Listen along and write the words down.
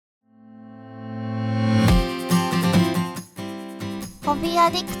Hobby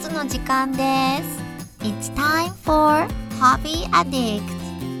Addicts の時間です。It's time for Hobby Addicts.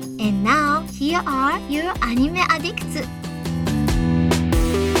 And now, here are your anime addicts.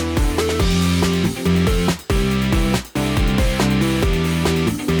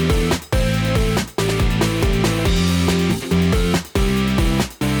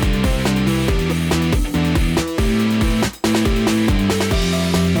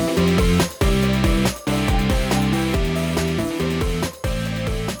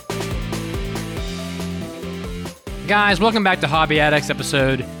 Guys, welcome back to Hobby Addicts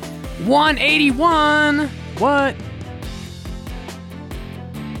episode 181. What?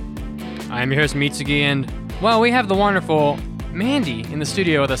 I am your host Mitsugi, and well, we have the wonderful Mandi in the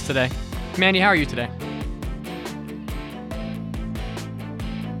studio with us today. Mandi, how are you today?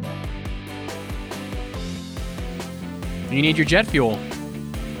 You need your jet fuel.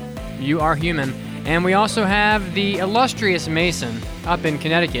 You are human. And we also have the illustrious Mason up in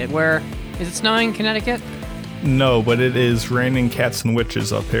Connecticut, where is it snowing in Connecticut? No, but it is raining cats and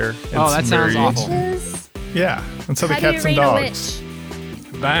witches up here. Oh, that sounds awful. Yeah, instead of cats and dogs.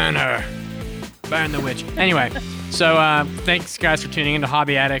 Burn her. Burn the witch. Anyway, so thanks guys for tuning in to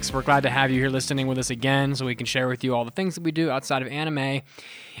Hobby Addicts. We're glad to have you here listening with us again so we can share with you all the things that we do outside of anime.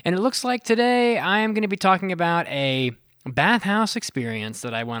 And it looks like today I am going to be talking about a bathhouse experience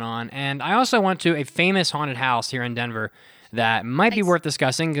that I went on. And I also went to a famous haunted house here in Denver that might be worth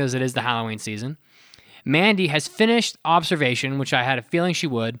discussing because it is the Halloween season. Mandi has finished Observation, which I had a feeling she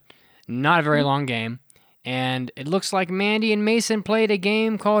would. Not a very long game. And it looks like Mandi and Mason played a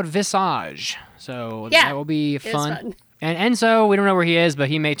game called Visage. So that will be fun. And Enzo, we don't know where he is, but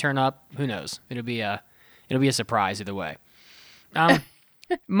he may turn up. Who knows? It'll be a surprise either way.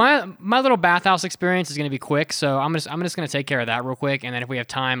 My little bathhouse experience is going to be quick, so I'm just going to take care of that real quick, and then if we have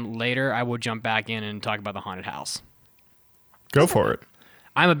time later, I will jump back in and talk about the haunted house. Go for it.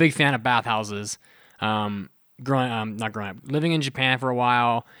 I'm a big fan of bathhouses. Living in Japan for a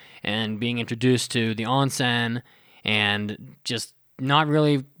while and being introduced to the onsen and just not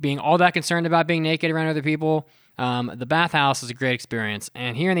really being all that concerned about being naked around other people. The bathhouse is a great experience.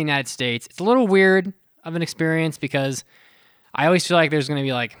 And here in the United States, it's a little weird of an experience because I always feel like there's going to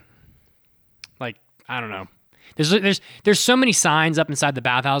be like, I don't know. There's so many signs up inside the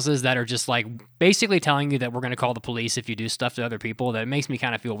bathhouses that are just like basically telling you that we're going to call the police if you do stuff to other people. That makes me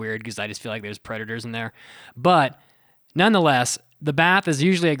kind of feel weird because I just feel like there's predators in there. But nonetheless, the bath is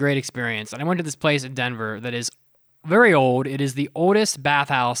usually a great experience. And I went to this place in Denver that is very old. It is the oldest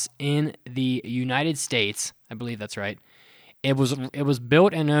bathhouse in the United States. I believe that's right. It was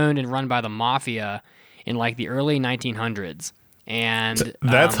built and owned and run by the mafia in like the early 1900s. And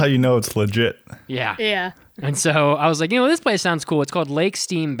that's how you know it's legit. Yeah. Yeah. And so I was like, this place sounds cool. It's called Lake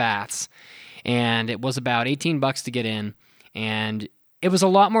Steam Baths. And it was about $18 to get in. And it was a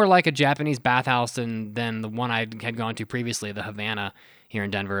lot more like a Japanese bathhouse than the one I had gone to previously, the Havana here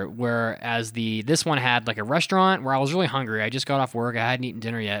in Denver. Whereas this one had like a restaurant where I was really hungry. I just got off work. I hadn't eaten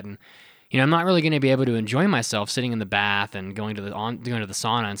dinner yet. And, I'm not really going to be able to enjoy myself sitting in the bath and going to the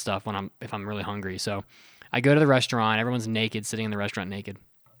sauna and stuff if I'm really hungry. So I go to the restaurant. Everyone's naked, sitting in the restaurant naked,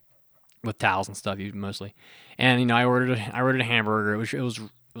 with towels and stuff, mostly. And I ordered a hamburger. It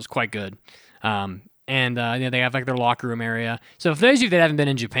was quite good. They have like their locker room area. So for those of you that haven't been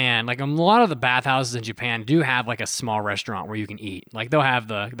in Japan, like a lot of the bathhouses in Japan do have like a small restaurant where you can eat. Like they'll have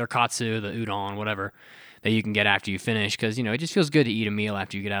their katsu, the udon, whatever that you can get after you finish because it just feels good to eat a meal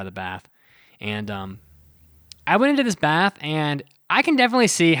after you get out of the bath. And I went into this bath and I can definitely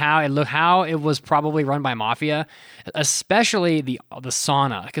see how it was probably run by mafia, especially the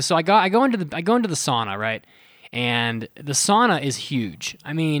sauna. Because so I go into the sauna, right? And the sauna is huge.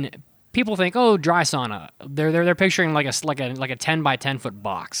 I mean, people think, oh, dry sauna. They're picturing like a 10 by 10 foot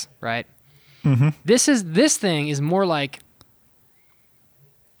box, right? Mm-hmm. This thing is more like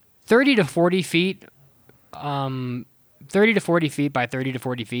 30 to 40 feet. 30 to 40 feet by 30 to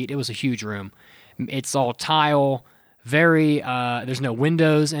 40 feet. It was a huge room. It's all tile. There's no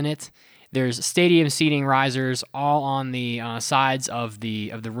windows in it. There's stadium seating risers all on the sides of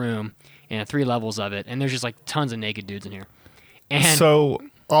the room and 3 levels of it. And there's just like tons of naked dudes in here. And so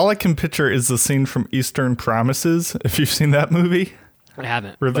all I can picture is the scene from Eastern Promises, if you've seen that movie. I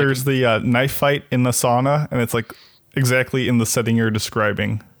haven't. Where there's the knife fight in the sauna, and it's like exactly in the setting you're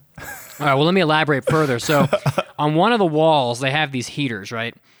describing. All right, well, let me elaborate further. So on one of the walls, they have these heaters,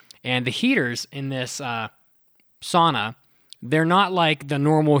 right? And the heaters in this sauna, they're not like the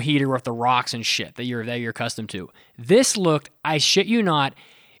normal heater with the rocks and shit that you're accustomed to. This looked, I shit you not,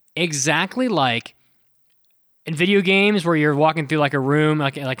 exactly like in video games where you're walking through like a room,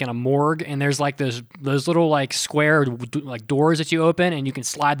 like in a morgue, and there's like those little like square like doors that you open and you can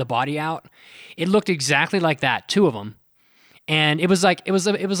slide the body out. It looked exactly like that, 2 of them, and it was like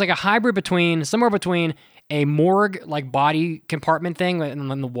a hybrid between somewhere between a morgue like body compartment thing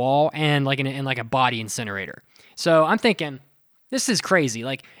on the wall and like in like a body incinerator. So I'm thinking, this is crazy.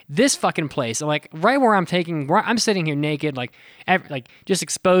 Like this fucking place, like right where I'm sitting here naked, like just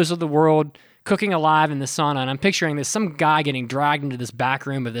exposed to the world, cooking alive in the sauna, and I'm picturing some guy getting dragged into this back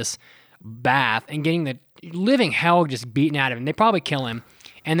room of this bath and getting the living hell just beaten out of him. They probably kill him,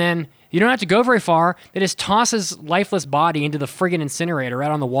 and then you don't have to go very far. They just toss his lifeless body into the friggin' incinerator right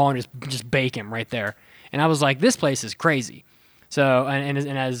on the wall and just bake him right there. And I was like, this place is crazy. So and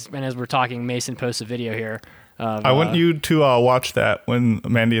as we're talking, Mason posts a video here. I want you to watch that when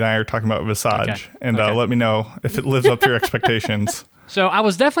Mandi and I are talking about Visage, and let me know if it lives up to your expectations. So I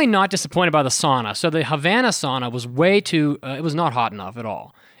was definitely not disappointed by the sauna. So the Havana sauna was way too, it was not hot enough at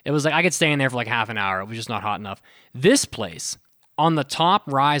all. It was like I could stay in there for like half an hour. It was just not hot enough. This place, on the top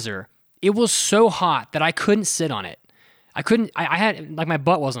riser, it was so hot that I couldn't sit on it. I had, like my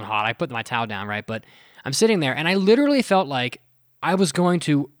butt wasn't hot. I put my towel down, right? But I'm sitting there and I literally felt like I was going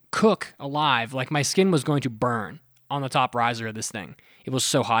to cook alive. Like my skin was going to burn on the top riser of this thing. It was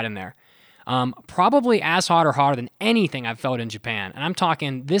so hot in there. Probably as hot or hotter than anything I've felt in Japan. And I'm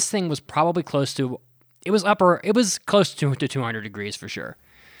talking, this thing was probably close to, it was close to 200 degrees for sure.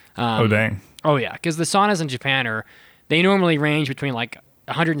 Oh, dang. Oh, yeah. Because the saunas in Japan they normally range between like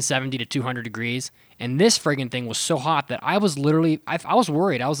 170 to 200 degrees. And this friggin' thing was so hot that I was literally, I was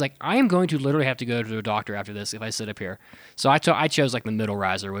worried. I was like, I am going to literally have to go to a doctor after this if I sit up here. So I chose like the middle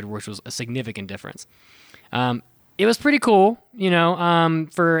riser, which was a significant difference. It was pretty cool, for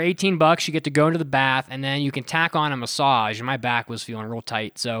 $18, you get to go into the bath and then you can tack on a massage, and my back was feeling real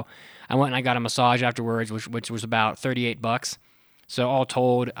tight. So I went and I got a massage afterwards, which was about $38. So all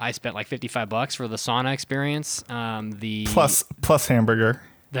told, I spent like $55 for the sauna experience. Plus hamburger.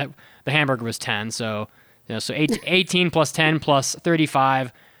 The hamburger was 10. So, 18 plus 10 plus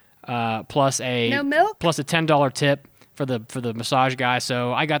 35, plus no milk? plus a $10 tip for the massage guy.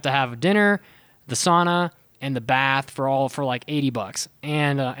 So I got to have dinner, the sauna, and the bath for like $80,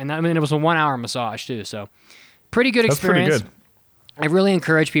 and it was a 1 hour massage too. So pretty good experience. That's pretty good. I really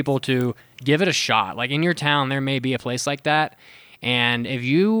encourage people to give it a shot. Like in your town, there may be a place like that, and if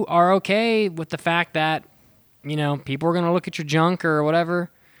you are okay with the fact that people are going to look at your junk or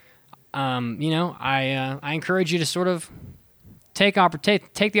whatever, I encourage you to sort of take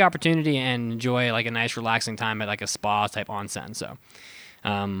the opportunity and enjoy like a nice relaxing time at like a spa type onsen. So.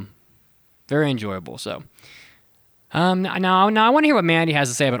 Very enjoyable. So, now I want to hear what Mandi has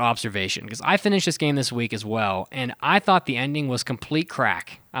to say about Observation, because I finished this game this week as well, and I thought the ending was complete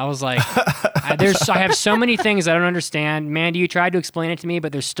crack. I was like, I have so many things I don't understand. Mandi, you tried to explain it to me,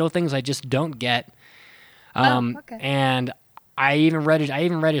 but there's still things I just don't get. Okay. And I even read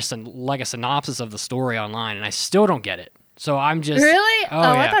a synopsis of the story online, and I still don't get it. So I'm just really.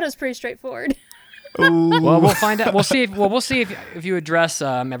 Yeah. I thought it was pretty straightforward. Well, we'll find out. We'll see if you address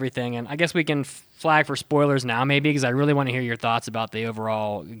everything, and I guess we can flag for spoilers now, maybe, because I really want to hear your thoughts about the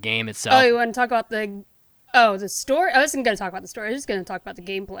overall game itself. Oh, you want to talk about the story? I wasn't going to talk about the story. I was just going to talk about the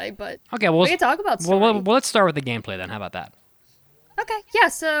gameplay, but okay, well, we can talk about story. Well, let's start with the gameplay then. How about that? Okay, yeah.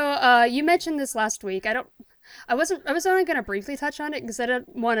 So you mentioned this last week. I was only going to briefly touch on it because I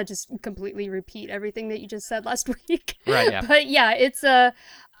don't want to just completely repeat everything that you just said last week. Right. Yeah. But yeah, it's a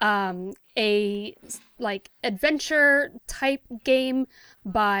like adventure type game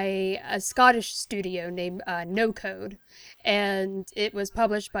by a Scottish studio named No Code, and it was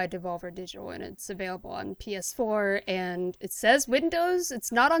published by Devolver Digital, and it's available on PS4, and it says Windows.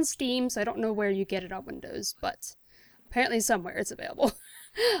 It's not on Steam, so I don't know where you get it on Windows, but apparently somewhere it's available.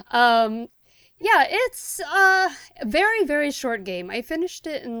 Yeah, it's a very, very short game. I finished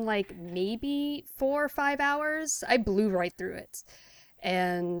it in like maybe 4 or 5 hours. I blew right through it.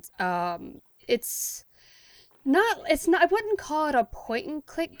 And it's not, I wouldn't call it a point and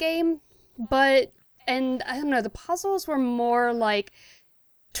click game, but, and I don't know, the puzzles were more like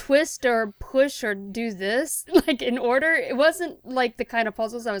twist or push or do this, like in order. It wasn't like the kind of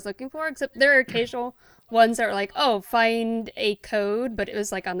puzzles I was looking for, except there are occasional ones that were like, oh, find a code, but it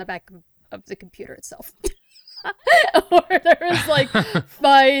was like on the back of the computer itself. Or there was like,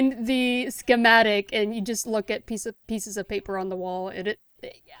 find the schematic, and you just look at pieces of paper on the wall, and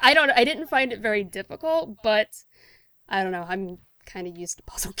I didn't find it very difficult, but I don't know, I'm kind of used to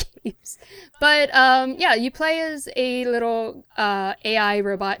puzzle games. But yeah, you play as a little AI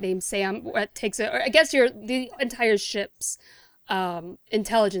robot named Sam. I guess the entire ship's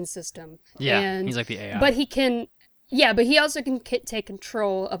intelligence system. Yeah, and, he's like the AI. But he can, but he also can take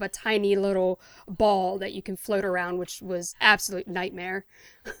control of a tiny little ball that you can float around, which was absolute nightmare.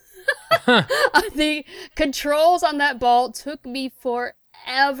 The controls on that ball took me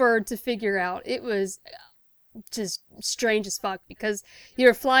forever to figure out. It was just strange as fuck because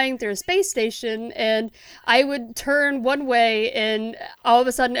you're flying through a space station and I would turn one way and all of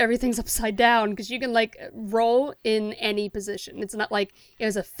a sudden everything's upside down because you can like roll in any position. It's not like it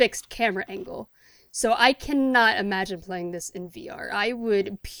was a fixed camera angle. So I cannot imagine playing this in VR. I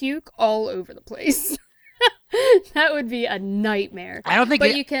would puke all over the place. That would be a nightmare. I don't think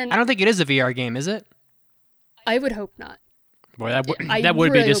it is a VR game, is it? I would hope not. Boy, that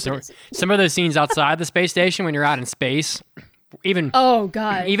would be just some of those scenes outside the space station when you're out in space. Even oh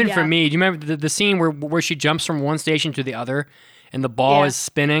god, even for me, do you remember the scene where she jumps from one station to the other and the ball is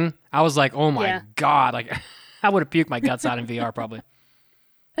spinning? I was like, oh my god, like I would have puked my guts out in VR probably.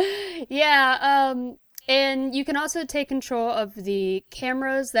 Yeah, and you can also take control of the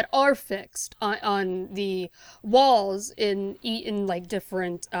cameras that are fixed on the walls in like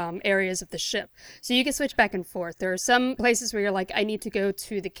different areas of the ship. So you can switch back and forth. There are some places where you're like, I need to go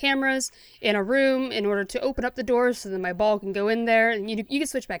to the cameras in a room in order to open up the doors so that my ball can go in there. And you can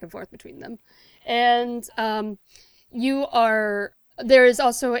switch back and forth between them. And there is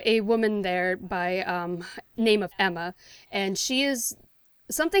also a woman there by name of Emma, and she is...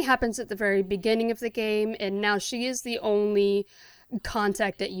 Something happens at the very beginning of the game, and now she is the only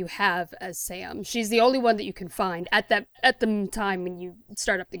contact that you have as Sam. She's the only one that you can find at the time when you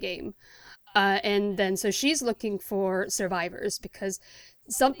start up the game. And then so she's looking for survivors because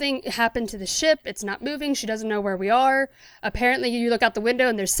something happened to the ship. It's not moving. She doesn't know where we are. Apparently, you look out the window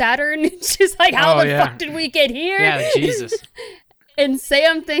and there's Saturn. She's like, how the fuck did we get here? Yeah, Jesus. And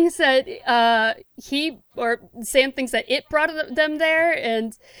Sam thinks that Sam thinks that it brought them there,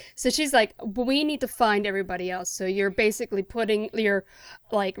 and so she's like, we need to find everybody else. So you're basically you're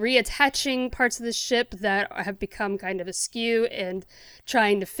like reattaching parts of the ship that have become kind of askew and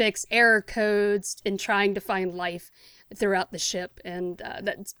trying to fix error codes and trying to find life throughout the ship. And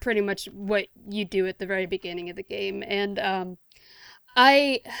that's pretty much what you do at the very beginning of the game. And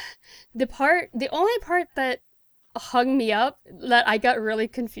the only part that hung me up that I got really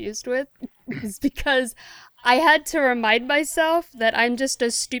confused with is because I had to remind myself that I'm just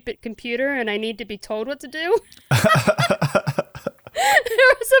a stupid computer and I need to be told what to do.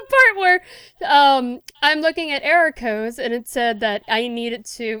 There was a part where I'm looking at error codes and it said that I needed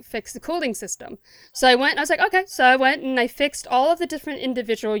to fix the cooling system. So I went and I was like, okay. So I went and I fixed all of the different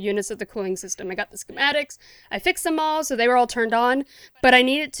individual units of the cooling system. I got the schematics. I fixed them all so they were all turned on. But I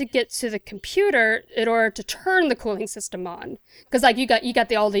needed to get to the computer in order to turn the cooling system on. Because like you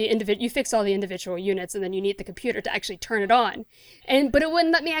fix all the individual units and then you need the computer to actually turn it on. But it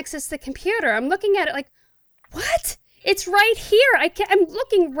wouldn't let me access the computer. I'm looking at it like, what? It's right here. I'm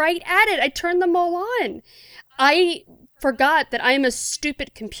looking right at it. I turned them all on. I forgot that I'm a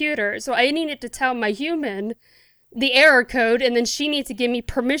stupid computer, so I needed to tell my human the error code, and then she needs to give me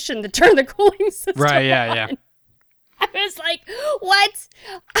permission to turn the cooling system on. Yeah. I was like, what?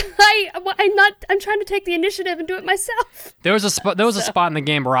 I'm trying to take the initiative and do it myself. There was a spot in the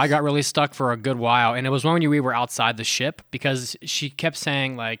game where I got really stuck for a good while, and it was when we were outside the ship because she kept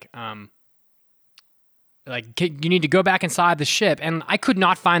saying like you need to go back inside the ship, and I could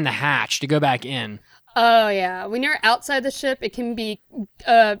not find the hatch to go back in. Oh yeah, when you're outside the ship, it can be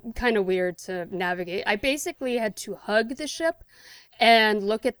kind of weird to navigate. I basically had to hug the ship and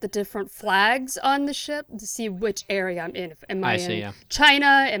look at the different flags on the ship to see which area I'm in. Am I in China?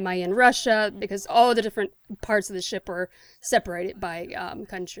 Am I in Russia? Because all the different parts of the ship are separated by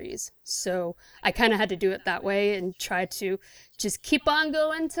countries. So I kind of had to do it that way and try to just keep on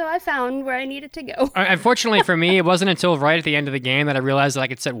going until I found where I needed to go. Unfortunately for me, it wasn't until right at the end of the game that I realized that I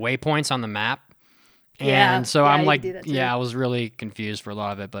could set waypoints on the map. And so I'm like, I was really confused for a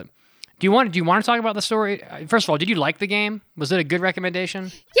lot of it, but do you want to talk about the story? First of all, did you like the game? Was it a good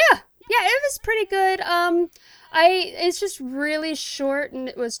recommendation? Yeah, it was pretty good. It's just really short, and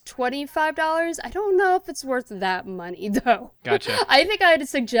it was $25. I don't know if it's worth that money though. Gotcha. I think I'd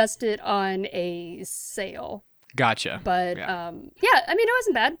suggest it on a sale. Gotcha. But I mean, it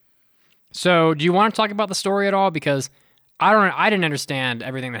wasn't bad. So, do you want to talk about the story at all? Because I didn't understand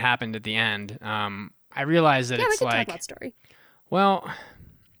everything that happened at the end. I realized that it's we can like talk about story. Well,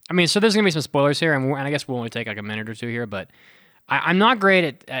 I mean, so there's going to be some spoilers here, and I guess we'll only take like a minute or two here, but I'm not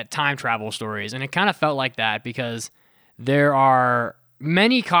great at time travel stories, and it kind of felt like that because there are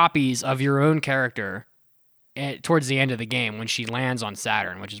many copies of your own character towards the end of the game when she lands on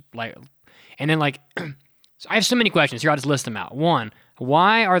Saturn, which is like, and then like, So I have so many questions. Here, I'll just list them out. One,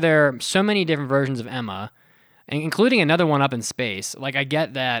 why are there so many different versions of Emma, including another one up in space? Like, I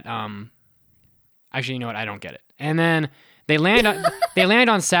get that. Actually, you know what? I don't get it. And then they land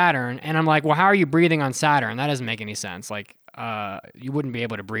on Saturn, and I'm like, well, how are you breathing on Saturn? That doesn't make any sense. Like, you wouldn't be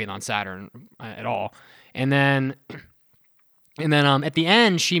able to breathe on Saturn at all. And then at the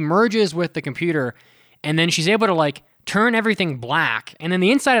end, she merges with the computer, and then she's able to like turn everything black. And then the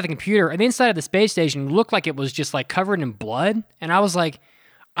inside of the computer and the inside of the space station looked like it was just like covered in blood. And I was like,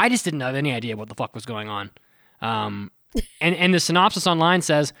 I just didn't have any idea what the fuck was going on. And the synopsis online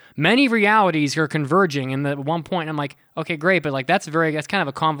says many realities are converging. And at one point, I'm like, okay, great, but like that's kind of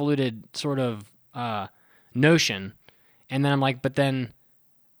a convoluted sort of notion. And then I'm like, but then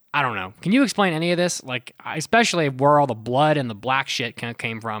I don't know. Can you explain any of this? Like, especially where all the blood and the black shit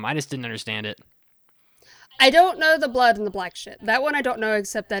came from. I just didn't understand it. I don't know the blood and the black shit. That one I don't know,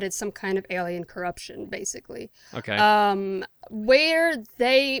 except that it's some kind of alien corruption, basically. Okay. Where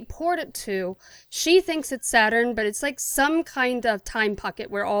they port it to, she thinks it's Saturn, but it's like some kind of time pocket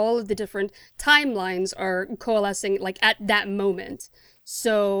where all of the different timelines are coalescing, like at that moment.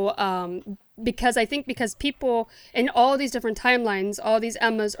 So, because people in all these different timelines, all these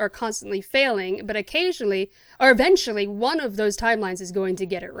Emmas are constantly failing, but occasionally, or eventually, one of those timelines is going to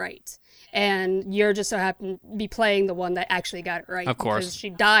get it right. And you're just so happen to be playing the one that actually got it right. Of course. Because she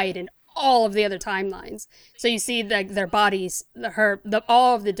died in all of the other timelines. So you see their bodies,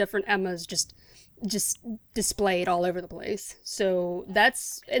 all of the different Emmas just displayed all over the place. So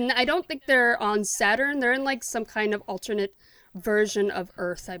and I don't think they're on Saturn. They're in like some kind of alternate version of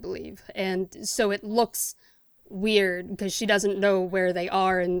Earth, I believe. And so it looks weird because she doesn't know where they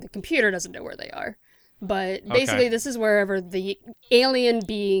are and the computer doesn't know where they are. But basically, This is wherever the alien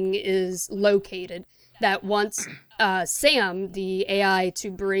being is located that wants Sam, the AI,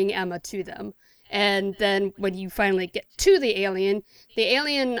 to bring Emma to them. And then when you finally get to the alien,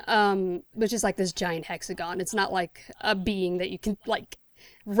 which is like this giant hexagon, it's not like a being that you can like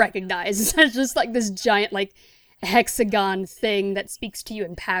recognize. It's just like this giant like hexagon thing that speaks to you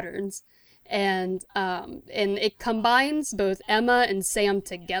in patterns. And it combines both Emma and Sam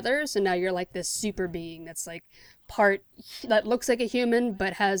together, so now you're like this super being that's like that looks like a human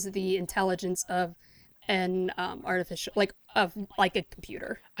but has the intelligence of an artificial, like of like a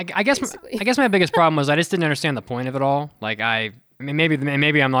computer. I guess my biggest problem was I just didn't understand the point of it all. Like I mean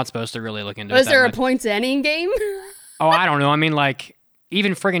maybe I'm not supposed to really look into it. Was there a point to any game? Oh, I don't know. I mean, like,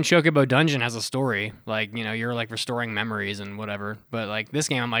 even friggin' Chocobo Dungeon has a story. Like, you know, you're, like, restoring memories and whatever. But, like, this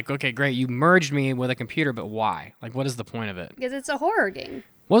game, I'm like, okay, great. You merged me with a computer, but why? Like, what is the point of it? Because it's a horror game.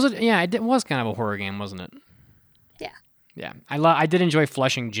 Was it? Yeah, it was kind of a horror game, wasn't it? Yeah. Yeah. I did enjoy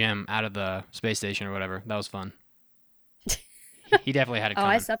flushing Jim out of the space station or whatever. That was fun. He definitely had it coming.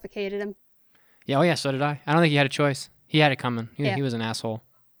 Oh, I suffocated him. Yeah, oh yeah, so did I. I don't think he had a choice. He had it coming. He was an asshole.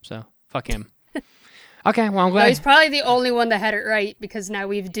 So, fuck him. Okay, well, I'm glad. Well, he's probably the only one that had it right, because now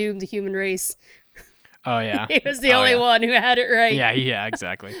we've doomed the human race. Oh, yeah. He was the only one who had it right. Yeah,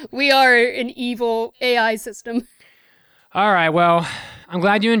 exactly. We are an evil AI system. All right, well, I'm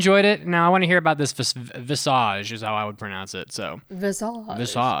glad you enjoyed it. Now, I want to hear about this Visage, is how I would pronounce it. So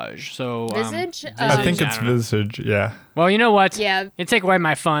Visage. So, Visage? I think it's Visage, yeah. Well, you know what? Yeah. You take away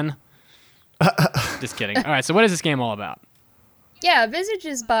my fun. Just kidding. All right, so what is this game all about? Yeah, Visage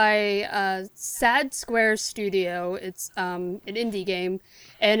is by Sad Square Studio. It's an indie game,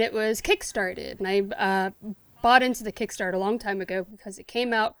 and it was kickstarted. And I bought into the Kickstarter a long time ago because it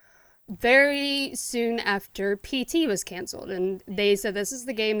came out very soon after PT was canceled. And they said this is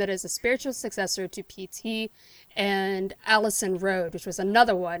the game that is a spiritual successor to PT and Allison Road, which was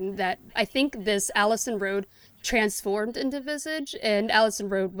another one that I think this Allison Road transformed into Visage, and Allison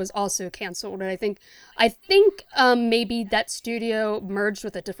Road was also canceled. And I think maybe that studio merged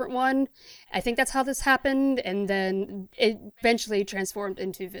with a different one. I think that's how this happened, and then it eventually transformed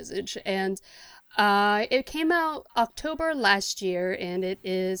into Visage. And it came out October last year, and it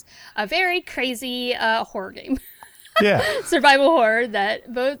is a very crazy horror game. Yeah. Survival horror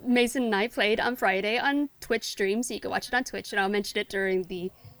that both Mason and I played on Friday on Twitch stream, so you can watch it on Twitch, and I'll mention it during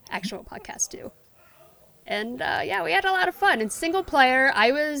the actual podcast too. And yeah, we had a lot of fun. And single player,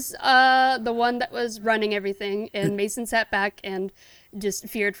 I was the one that was running everything, and Mason sat back and just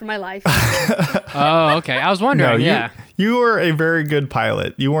feared for my life. Oh, okay. I was wondering. No, you were a very good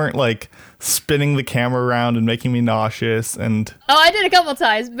pilot. You weren't like spinning the camera around and making me nauseous. And oh, I did a couple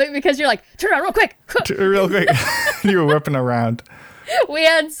times, but because you're like, turn around real quick. Real quick. You were whipping around. We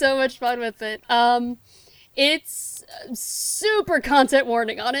had so much fun with it. It's super content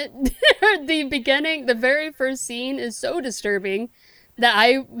warning on it. The very first scene is so disturbing that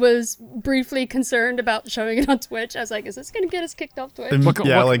I was briefly concerned about showing it on Twitch. I was like, is this going to get us kicked off Twitch?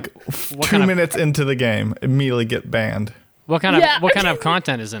 What 2 minutes into the game, immediately get banned. What kind of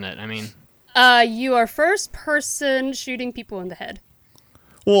content is in it? I mean, you are first person shooting people in the head.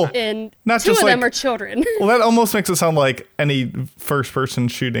 Well, and not two just of like, them are children. Well, that almost makes it sound like any first-person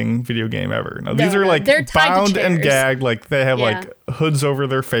shooting video game ever. No, these are like bound and gagged. Like they have like hoods over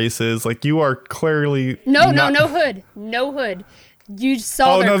their faces. Like you are clearly no hood. You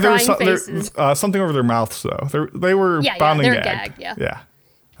saw their crying faces. Something over their mouths though. They were bound and gagged. Yeah.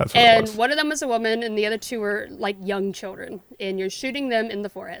 That's what and it was. One of them was a woman, and the other two were like young children, and you're shooting them in the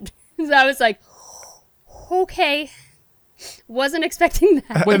forehead. So I was like, okay. Wasn't expecting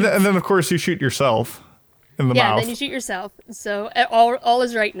that. And then, of course, you shoot yourself in the mouth. Yeah, then you shoot yourself. So all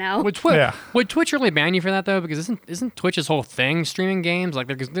is right now. Would Twitch really ban you for that, though? Because isn't Twitch's whole thing streaming games? Like,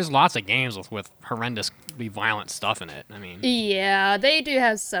 there's lots of games with horrendously violent stuff in it. I mean... Yeah, they do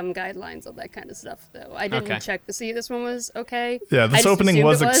have some guidelines on that kind of stuff, though. I didn't check to see this one was okay. Yeah, this opening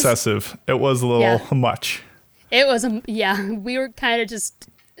was excessive. It was a little much. It was, we were kind of just...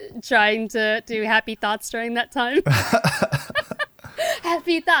 trying to do happy thoughts during that time.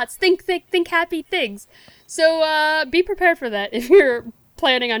 Happy thoughts. Think happy things. So be prepared for that if you're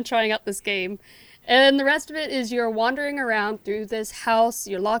planning on trying out this game. And the rest of it is you're wandering around through this house.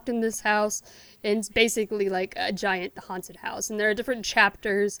 You're locked in this house. And it's basically like a giant haunted house. And there are different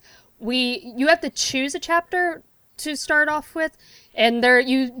chapters. You have to choose a chapter to start off with, and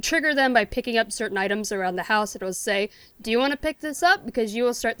you trigger them by picking up certain items around the house. It'll say, do you want to pick this up? Because you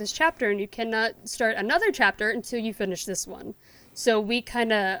will start this chapter, and you cannot start another chapter until you finish this one. So we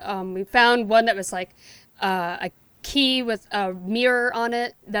kind of, we found one that was like a key with a mirror on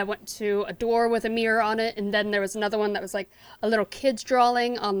it that went to a door with a mirror on it, and then there was another one that was like a little kid's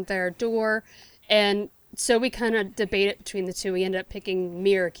drawing on their door, and so we kind of debated between the two. We ended up picking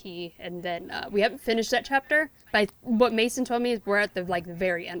mirror key, and then we haven't finished that chapter. But what Mason told me is we're at the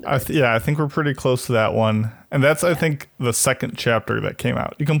very end of it. I think we're pretty close to that one. And that's, I think, the second chapter that came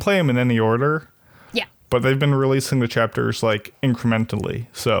out. You can play them in any order. Yeah. But they've been releasing the chapters, like, incrementally,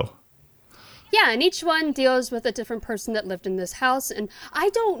 so... Yeah, and each one deals with a different person that lived in this house. And I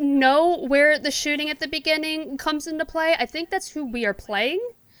don't know where the shooting at the beginning comes into play. I think that's who we are playing.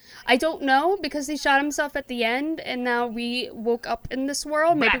 I don't know, because he shot himself at the end, and now we woke up in this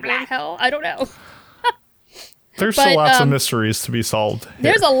world. Maybe we're in hell. I don't know. There's still lots of mysteries to be solved here.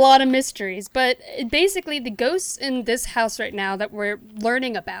 There's a lot of mysteries, but basically the ghosts in this house right now that we're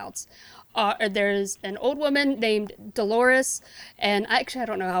learning about, there's an old woman named Dolores, and I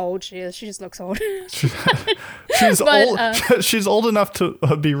don't know how old she is. She just looks old. She's old enough to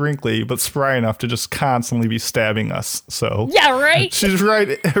be wrinkly, but spry enough to just constantly be stabbing us. So yeah, right. She's right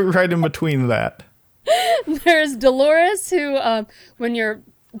in between that. There's Dolores, who, when you're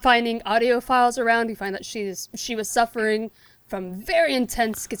finding audio files around, you find that she was suffering from very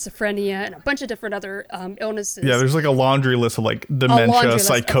intense schizophrenia and a bunch of different other illnesses. Yeah, there's like a laundry list of like dementia,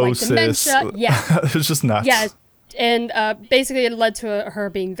 psychosis. Yeah. It's just nuts. Yeah, and basically it led to her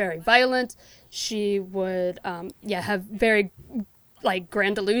being very violent. She would have very like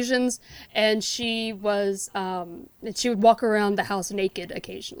grand delusions, and she would walk around the house naked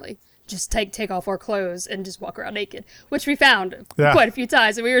occasionally. Just take off our clothes and just walk around naked, which we found quite a few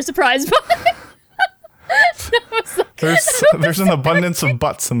times, and we were surprised by. There's an abundance of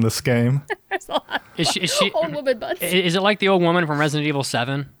butts in this game. There's a lot. Is she old woman butts? Is it like the old woman from Resident Evil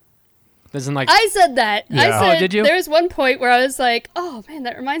 7? I said that. Yeah. I said, did you? There was one point where I was like, oh man,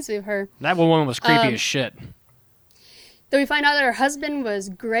 that reminds me of her. That woman was creepy as shit. Then we find out that her husband was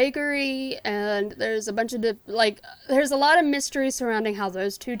Gregory, and there's a bunch of there's a lot of mystery surrounding how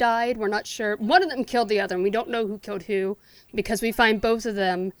those two died. We're not sure. One of them killed the other, and we don't know who killed who, because we find both of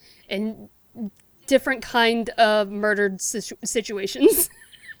them in different kind of murdered situations.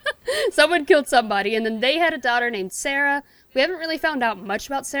 Someone killed somebody, and then they had a daughter named Sarah. We haven't really found out much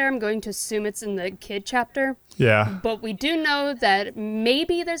about Sarah. I'm going to assume it's in the kid chapter. Yeah. But we do know that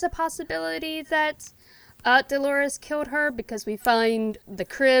maybe there's a possibility that Dolores killed her, because we find the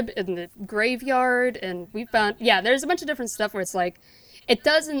crib in the graveyard, and we found, there's a bunch of different stuff where it's like, it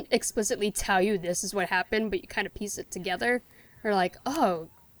doesn't explicitly tell you this is what happened, but you kind of piece it together. Or like, oh,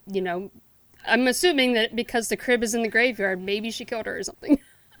 I'm assuming that because the crib is in the graveyard, maybe she killed her or something.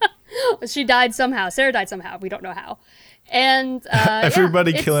 She died somehow. Sarah died somehow. We don't know how. And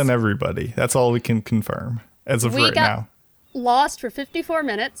everybody killing everybody. That's all we can confirm as of right now. Lost for 54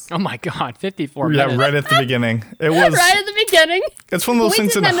 minutes. Oh my god, 54 minutes. Yeah, right at the beginning. It was right at the beginning. It's one of those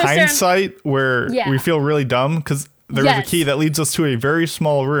things in hindsight where we feel really dumb, because there was a key that leads us to a very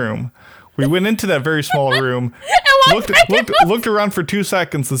small room. We went into that very small room. And looked around for 2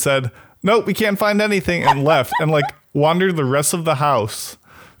 seconds and said, "Nope, we can't find anything," and left and like wandered the rest of the house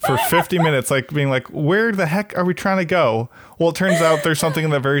for 50 minutes, like being like, "Where the heck are we trying to go?" Well, it turns out there's something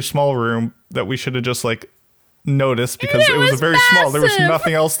in that very small room that we should have just like noticed because it was very massive. small. There was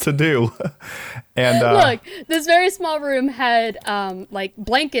nothing else to do. And look, this very small room had like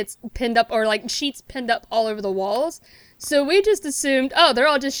blankets pinned up or like sheets pinned up all over the walls. So we just assumed, oh, they're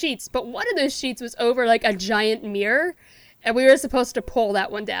all just sheets. But one of those sheets was over like a giant mirror, and we were supposed to pull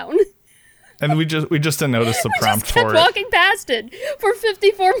that one down. And we just didn't notice the prompt just kept for it. walking past it for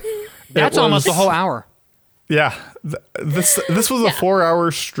 54 minutes. That's almost a whole hour. Yeah, this was a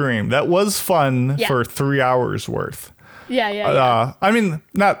 4-hour stream. That was fun for 3 hours worth. Yeah. I mean,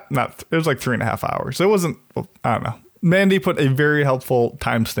 not. It was like 3.5 hours. It wasn't. I don't know. Mandy put a very helpful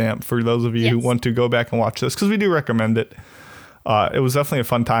timestamp for those of you who want to go back and watch this because we do recommend it. It was definitely a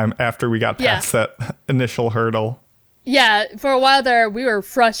fun time after we got past that initial hurdle. Yeah, for a while there, we were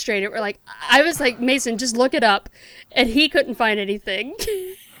frustrated. We're like, I was like, Mason, just look it up, and he couldn't find anything.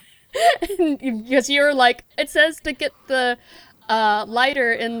 Because you were like, it says to get the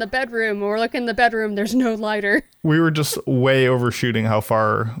lighter in the bedroom. We're looking in the bedroom, there's no lighter. We were just way overshooting how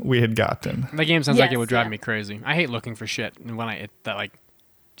far we had gotten. The game sounds like it would drive me crazy. I hate looking for shit, and when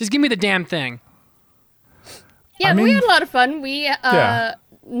just give me the damn thing. Yeah, but we had a lot of fun. We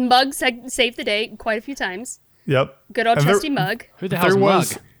Mugs had saved the day quite a few times. Yep. Good old trusty Mug. Who the hell's Mug?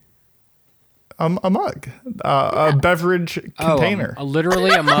 A mug, a beverage container.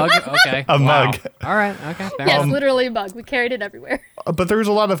 Literally a mug? Okay. Mug. All right. Okay. Yes, literally a mug. We carried it everywhere. But there was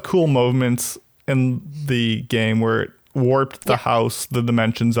a lot of cool moments in the game where it warped the house, the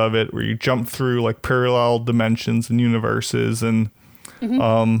dimensions of it, where you jump through like parallel dimensions and universes. And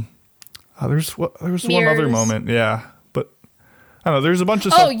there's one other moment. Yeah. I don't know, there's a bunch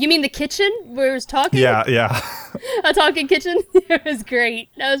of stuff. Oh, you mean the kitchen where it was talking? Yeah. A talking kitchen? It was great.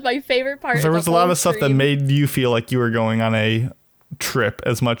 That was my favorite part. There was a lot of stuff that made you feel like you were going on a trip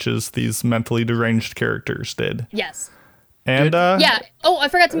as much as these mentally deranged characters did. Yes. And I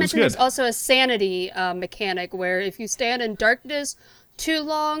forgot to mention there's also a sanity mechanic where if you stand in darkness too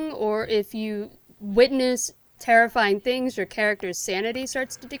long or if you witness terrifying things, your character's sanity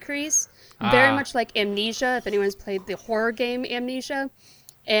starts to decrease. Very much like Amnesia, if anyone's played the horror game Amnesia.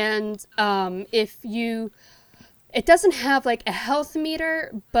 And it doesn't have like a health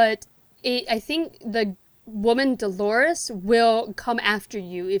meter, but I think the woman Dolores will come after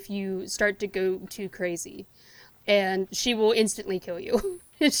you if you start to go too crazy. And she will instantly kill you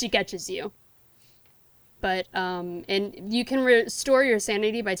if she catches you. But, and you can restore your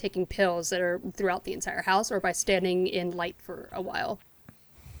sanity by taking pills that are throughout the entire house or by standing in light for a while.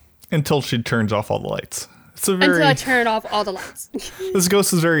 Until she turns off all the lights. Until I turn off all the lights. This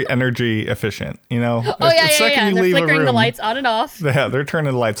ghost is very energy efficient, you know? Oh, yeah. They're flickering the lights on and off. Yeah, they're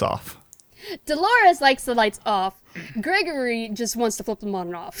turning the lights off. Dolores likes the lights off. Gregory just wants to flip them on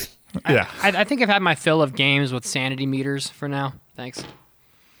and off. Yeah. I think I've had my fill of games with sanity meters for now. Thanks.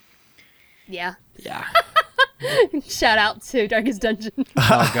 Yeah. Yeah. Shout out to Darkest Dungeon.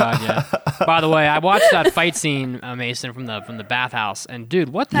 Oh god, yeah. By the way, I watched that fight scene, Mason, from the bathhouse, and dude,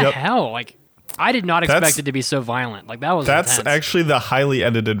 what the hell? Like, I did not expect it to be so violent. Like that's intense. Actually the highly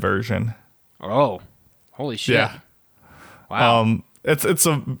edited version. Oh, holy shit! Yeah. Wow. It's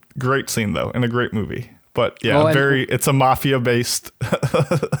a great scene though, and a great movie. But yeah, it's a mafia based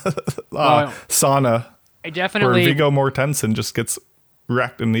sauna. I definitely where Viggo Mortensen just gets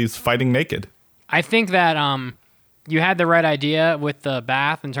wrecked and he's fighting naked. I think that you had the right idea with the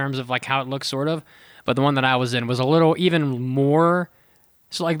bath in terms of like how it looks, sort of, but the one that I was in was a little even more.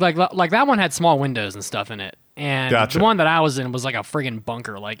 So like that one had small windows and stuff in it, and the one that I was in was like a friggin'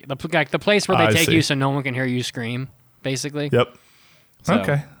 bunker, like the place where they take you so no one can hear you scream, basically. Yep. So,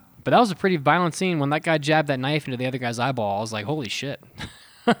 okay. But that was a pretty violent scene when that guy jabbed that knife into the other guy's eyeball. I was like, holy shit.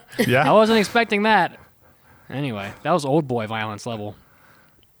 Yeah. I wasn't expecting that. Anyway, that was old boy violence level.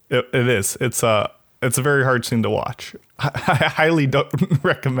 It is. It's a very hard scene to watch. I highly don't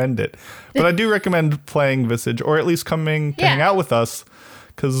recommend it. But I do recommend playing Visage, or at least coming to hang out with us,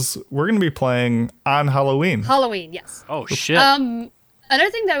 because we're going to be playing on Halloween. Halloween, yes. Oh, shit. Another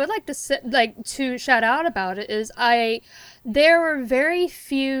thing that I would like to shout out about it is there were very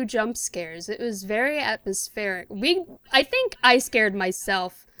few jump scares. It was very atmospheric. I think I scared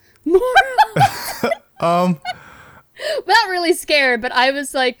myself more. Not really scared, but I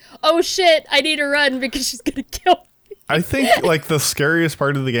was like, oh shit, I need to run because she's gonna kill me. I think like the scariest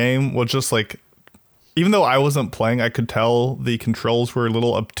part of the game was just like, even though I wasn't playing, I could tell the controls were a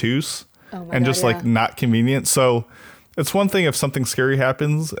little obtuse and just like not convenient. So It's one thing if something scary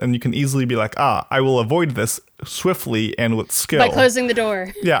happens and you can easily be like, I will avoid this swiftly and with skill. By closing the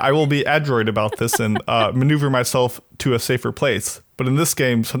door. Yeah, I will be adroit about this and maneuver myself to a safer place. But in this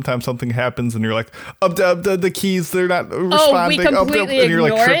game, sometimes something happens and you're like, the keys, they're not responding. We completely and you're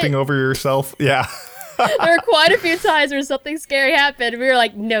like ignore tripping it? over yourself. Yeah. There were quite a few times where something scary happened. We were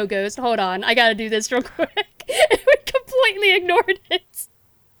like, no, Ghost, hold on. I gotta do this real quick. And we completely ignored it.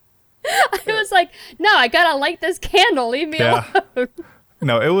 I was like, no, I gotta light this candle. Leave me alone.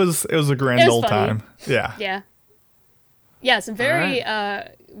 No, it was a grand old funny. time. Yeah. Yeah. Yeah, some very,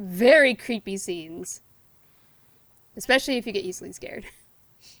 very creepy scenes. Especially if you get easily scared.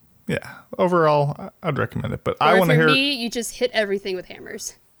 Yeah. Overall, I'd recommend it. But Or I if want to you're hear me, you just hit everything with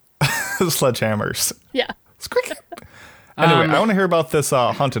hammers. sledgehammers. Yeah. Squeak. Anyway, I want to hear about this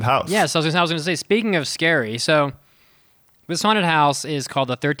haunted house. Yeah, so I was going to say, speaking of scary, so this haunted house is called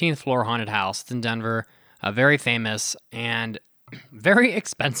the 13th Floor Haunted House. It's in Denver, very famous and very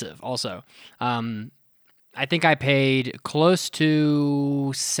expensive also. I think I paid close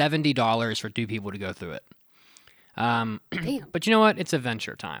to $70 for 2 people to go through it. Damn. But you know what? It's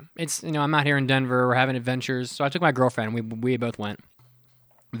adventure time. It's, I'm out here in Denver. We're having adventures. So I took my girlfriend. We both went.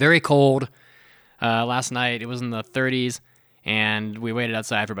 Very cold last night. It was in the 30s, and we waited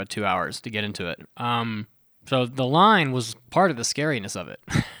outside for about 2 hours to get into it. So the line was part of the scariness of it,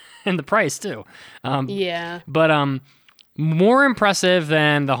 and the price too. Yeah. But more impressive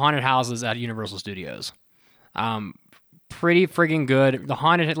than the haunted houses at Universal Studios. Pretty friggin' good. The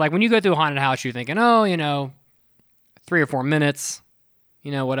haunted, like when you go through a haunted house, you're thinking, 3 or 4 minutes,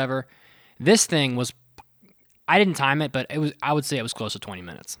 whatever. This thing was, I didn't time it, but I would say it was close to 20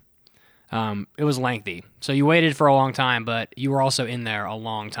 minutes. It was lengthy. So you waited for a long time, but you were also in there a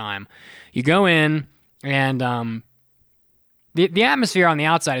long time. You go in, and the atmosphere on the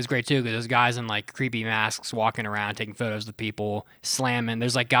outside is great too, because there's guys in like creepy masks walking around, taking photos of people, slamming.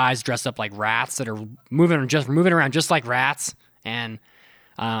 There's like guys dressed up like rats that are moving around just like rats. And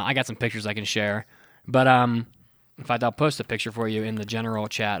I got some pictures I can share. But in fact, I'll post a picture for you in the general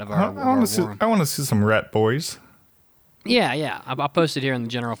chat of our forum. I want to see some rat boys. Yeah. I'll post it here in the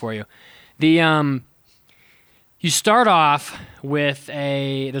general for you. You start off with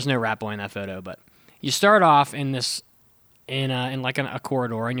there's no rat boy in that photo, but you start off in this, in a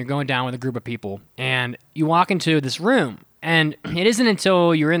corridor, and you're going down with a group of people, and you walk into this room, and it isn't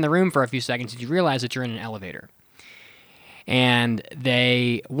until you're in the room for a few seconds that you realize that you're in an elevator. And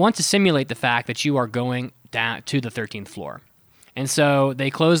they want to simulate the fact that you are going down to the 13th floor. And so they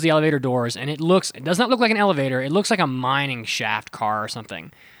close the elevator doors, and it does not look like an elevator. It looks like a mining shaft car or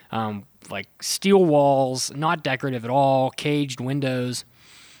something. Like steel walls, not decorative at all, caged windows.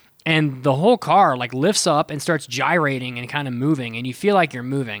 And the whole car like lifts up and starts gyrating and kind of moving, and you feel like you're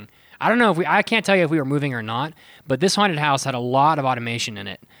moving. I don't know I can't tell you if we were moving or not, but this haunted house had a lot of automation in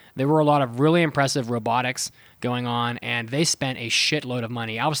it. There were a lot of really impressive robotics going on, and they spent a shitload of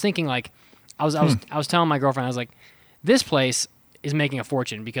money. I was thinking like, I was telling my girlfriend, I was like, this place is making a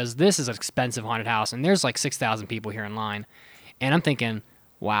fortune because this is an expensive haunted house, and there's like 6,000 people here in line. And I'm thinking,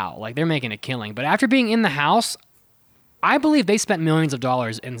 wow, like they're making a killing. But after being in the house, I believe they spent millions of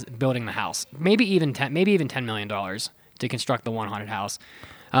dollars in building the house. Maybe even $10 million to construct the one haunted house.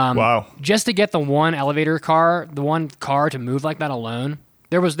 Wow. Just to get the one car to move like that alone,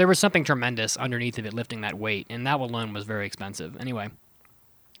 there was something tremendous underneath of it lifting that weight, and that alone was very expensive. Anyway,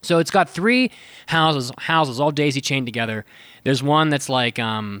 so it's got 3 houses all daisy chained together. There's one that's like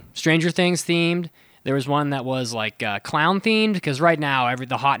Stranger Things themed. There was one that was like clown themed, because right now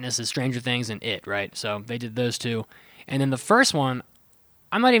the hotness is Stranger Things and It, right? So they did those 2. And then the first one,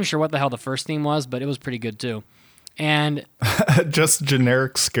 I'm not even sure what the hell the first theme was, but it was pretty good too. And just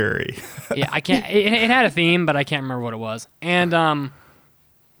generic scary. Yeah, I can't. It had a theme, but I can't remember what it was. And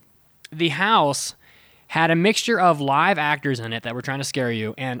the house had a mixture of live actors in it that were trying to scare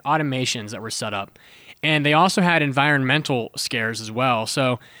you and automations that were set up. And they also had environmental scares as well.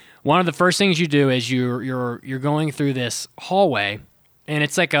 So one of the first things you do is you're going through this hallway, and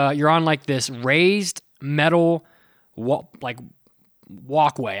it's like you're on like this raised metal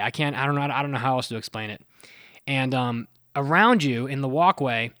walkway. I don't know how else to explain it. And around you in the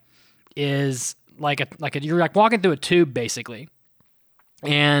walkway is you're like walking through a tube basically.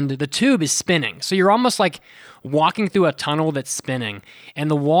 And the tube is spinning. So you're almost like walking through a tunnel that's spinning.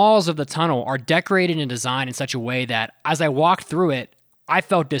 And the walls of the tunnel are decorated and designed in such a way that as I walked through it, I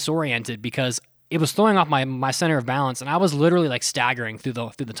felt disoriented because it was throwing off my center of balance, and I was literally like staggering through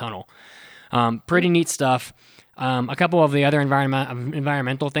the tunnel. Pretty neat stuff. A couple of the other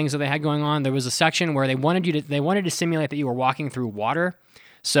environmental things that they had going on. There was a section where they wanted to simulate that you were walking through water.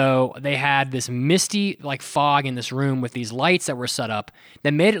 So they had this misty like fog in this room with these lights that were set up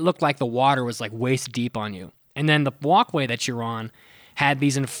that made it look like the water was like waist deep on you. And then the walkway that you're on had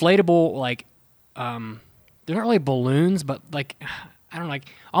these inflatable like they're not really balloons, but like I don't know, like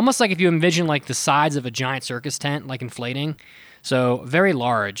almost like if you envision like the sides of a giant circus tent like inflating. So very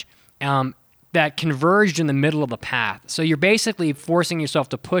large. That converged in the middle of the path. So you're basically forcing yourself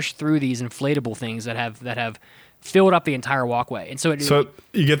to push through these inflatable things that have filled up the entire walkway. And so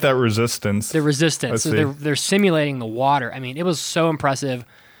you get that resistance. The resistance. So they're simulating the water. I mean, it was so impressive.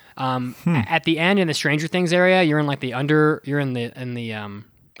 At the end in the Stranger Things area, you're in like you're in the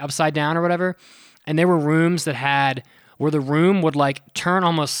upside down or whatever. And there were rooms that had where the room would like turn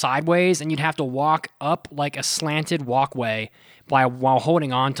almost sideways and you'd have to walk up like a slanted walkway while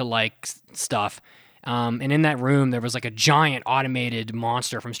holding on to like stuff. And in that room, there was like a giant automated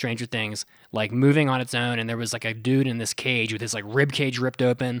monster from Stranger Things, like moving on its own. And there was like a dude in this cage with his like rib cage ripped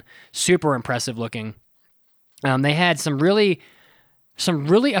open, super impressive looking. They had some really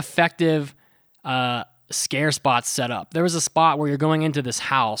effective scare spots set up. There was a spot where you're going into this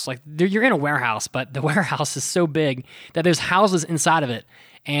house, like you're in a warehouse, but the warehouse is so big that there's houses inside of it.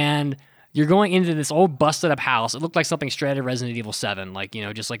 And you're going into this old busted up house. It looked like something straight out of Resident Evil 7, like, you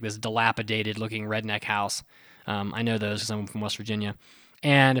know, just like this dilapidated looking redneck house. I know those because I'm from West Virginia.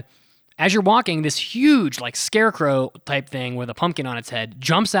 And as you're walking, this huge like scarecrow type thing with a pumpkin on its head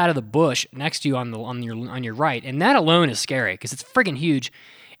jumps out of the bush next to you on your right. And that alone is scary because it's friggin' huge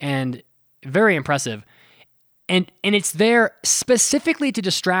and very impressive. And it's there specifically to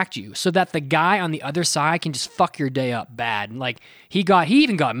distract you so that the guy on the other side can just fuck your day up bad. And like he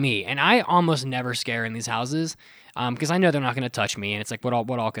even got me, and I almost never scare in these houses because I know they're not going to touch me, and it's like what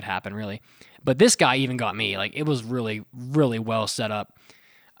all could happen really. But this guy even got me. Like it was really, really well set up.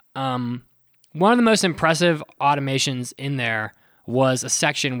 One of the most impressive automations in there was a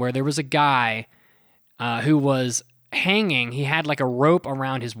section where there was a guy who was hanging. He had like a rope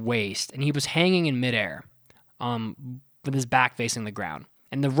around his waist, and he was hanging in midair. With his back facing the ground.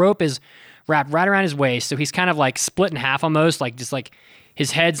 And the rope is wrapped right around his waist, so he's kind of like split in half almost, like just like his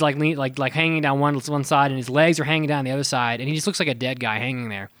head's like hanging down one side and his legs are hanging down the other side, and he just looks like a dead guy hanging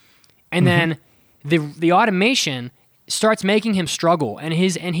there. And then the automation starts making him struggle, and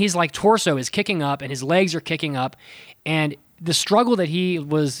his like torso is kicking up and his legs are kicking up, and the struggle that he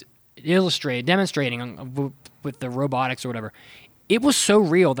was demonstrating with the robotics or whatever, it was so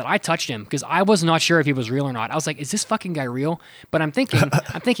real that I touched him because I was not sure if he was real or not. I was like, is this fucking guy real? But I'm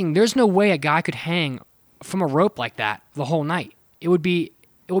thinking there's no way a guy could hang from a rope like that the whole night. It would be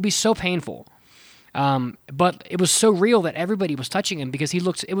so painful. But it was so real that everybody was touching him because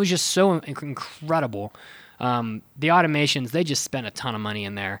it was just so incredible. The automations, they just spent a ton of money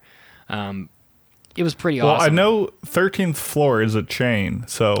in there. It was pretty awesome. Well, I know 13th Floor is a chain,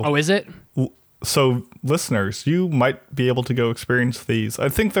 so... Oh, is it? So, listeners, you might be able to go experience these. I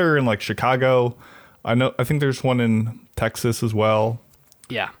think they're in like Chicago. I think there's one in Texas as well.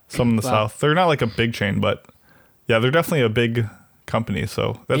 Yeah. Some in the South. They're not like a big chain, but yeah, they're definitely a big company.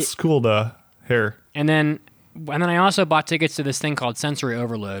 So that's cool to hear. And then I also bought tickets to this thing called Sensory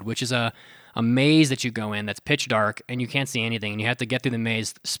Overload, which is a maze that you go in that's pitch dark and you can't see anything, and you have to get through the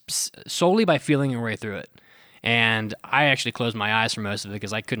maze solely by feeling your way through it. And I actually closed my eyes for most of it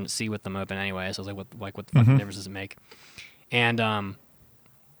because I couldn't see with them open anyway. So I was like, what the fucking difference does it make? And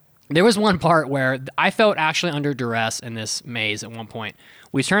there was one part where I felt actually under duress in this maze at one point.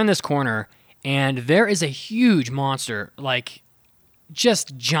 We turned this corner, and there is a huge monster, like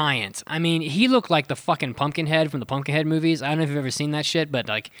just giant. I mean, he looked like the fucking Pumpkinhead from the Pumpkinhead movies. I don't know if you've ever seen that shit, but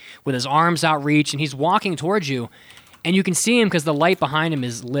like with his arms outreached, and he's walking towards you. And you can see him because the light behind him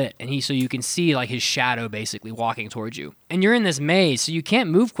is lit, and so you can see like his shadow basically walking towards you. And you're in this maze, so you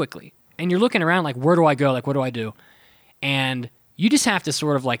can't move quickly. And you're looking around like, where do I go? Like, what do I do? And you just have to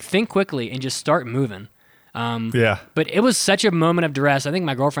sort of like think quickly and just start moving. Yeah. But it was such a moment of duress. I think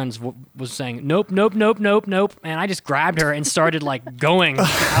my girlfriend was saying, nope, nope, nope, nope, nope. And I just grabbed her and started like going.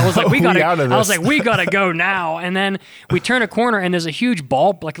 I was like, we gotta go now. And then we turn a corner and there's a huge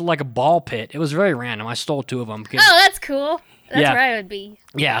ball, like a ball pit. It was very random. I stole two of them. Oh, that's cool. That's where I would be.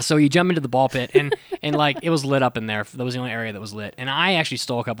 Yeah, so you jump into the ball pit, and like it was lit up in there. That was the only area that was lit. And I actually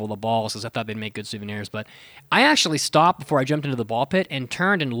stole a couple of the balls because I thought they'd make good souvenirs. But I actually stopped before I jumped into the ball pit and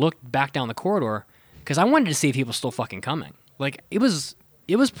turned and looked back down the corridor because I wanted to see if he was still fucking coming. Like it was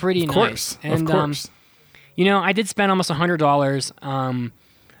pretty nice. And of course. You know, I did spend almost $100,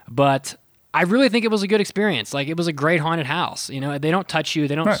 but I really think it was a good experience. Like it was a great haunted house. You know, they don't touch you,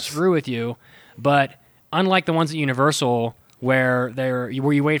 they don't screw with you. But unlike the ones at Universal, where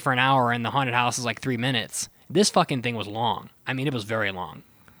you wait for an hour and the haunted house is like 3 minutes. This fucking thing was long. I mean, it was very long.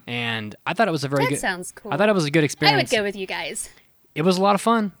 and I thought it was a very That good. sounds cool. I thought it was a good I experience. would go with you guys. It was a lot of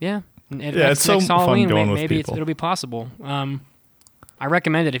fun. Yeah. It's so fun Halloween, going with maybe people. it'll be possible. I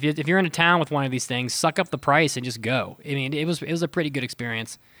recommend it if you're in a town with one of these things, suck up the price and just go. I mean, it was a pretty good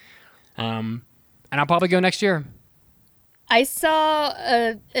experience. And I'll probably go next year. I saw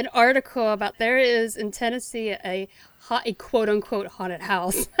an article about there is in Tennessee a quote unquote haunted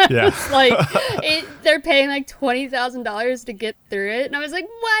house. Yeah. It's like they're paying like $20,000 to get through it, and I was like,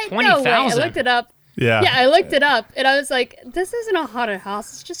 what? No way! I $20,000? looked it up. Yeah. Yeah, I looked it up, and I was like, this isn't a haunted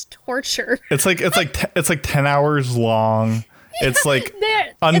house. It's just torture. It's like 10 hours long. It's like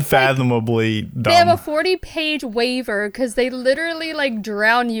They're- unfathomably They have dumb. a 40-page waiver because they literally like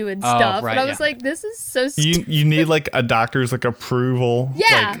drown you and stuff. right, and I was yeah. like, this is so stupid. You need like a doctor's like approval.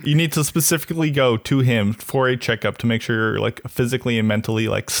 Yeah. Like, you need to specifically go to him for a checkup to make sure you're like physically and mentally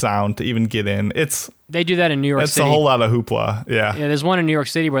like sound to even get in. They do that in New York It's City. a whole lot of hoopla. Yeah. Yeah, there's one in New York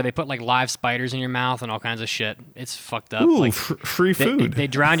City where they put like live spiders in your mouth and all kinds of shit. It's fucked up. Ooh, Like free they, food. they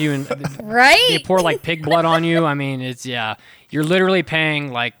drown you and Right? they pour like pig blood on you. I mean, you're literally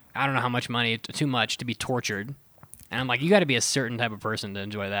paying like I don't know how much money, too much to be tortured. And I'm like, you got to be a certain type of person to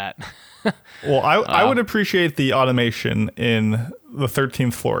enjoy that. Well, I would appreciate the automation in the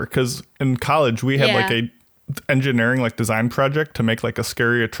 13th floor because in college we had Yeah. like a engineering like design project to make like a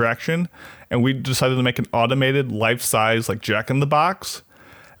scary attraction, and we decided to make an automated life-size like Jack-in-the-Box.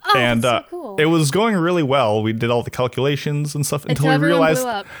 Oh, And that's so cool. it was going really well. We did all the calculations and stuff until we everyone realized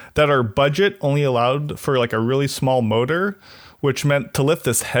blew up. that our budget only allowed for like a really small motor, which meant to lift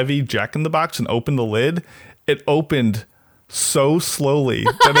this heavy Jack-in-the-Box and open the lid, it opened so slowly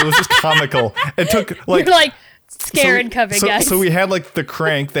that it was just comical. It took like You're like scared coming, guys. so we had like the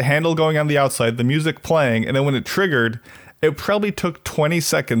crank, the handle going on the outside, the music playing, and then when it triggered, it probably took 20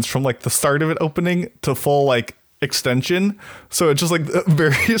 seconds from like the start of it opening to full like extension. So it just like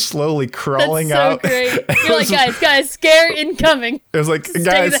very slowly crawling That's so out. great. You're like, was- guys, scare incoming. It was like, Stay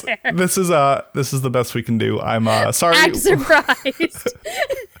guys, there. this is the best we can do. I'm sorry. Act surprised.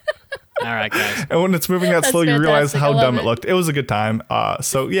 All right, guys. And when it's moving that That's slow, you realize fantastic. how I love dumb it it. looked. It was a good time.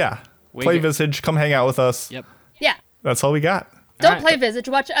 So yeah, We play get- Visage. Come hang out with us. Yep. Yeah. That's all we got. Don't right. play Visage.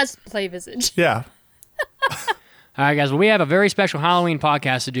 Watch us play Visage. Yeah. All right, guys. Well, we have a very special Halloween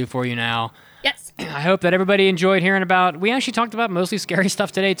podcast to do for you now. Yes. I hope that everybody enjoyed hearing about. We actually talked about mostly scary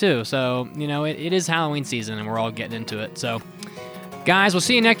stuff today too. So it is Halloween season, and we're all getting into it. So, guys, we'll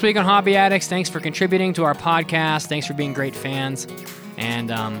see you next week on Hobby Addicts. Thanks for contributing to our podcast. Thanks for being great fans, and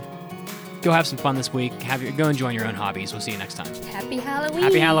go have some fun this week. Go enjoy your own hobbies. We'll see you next time. Happy Halloween.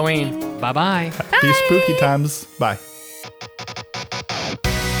 Happy Halloween. Bye bye. Happy spooky times. Bye.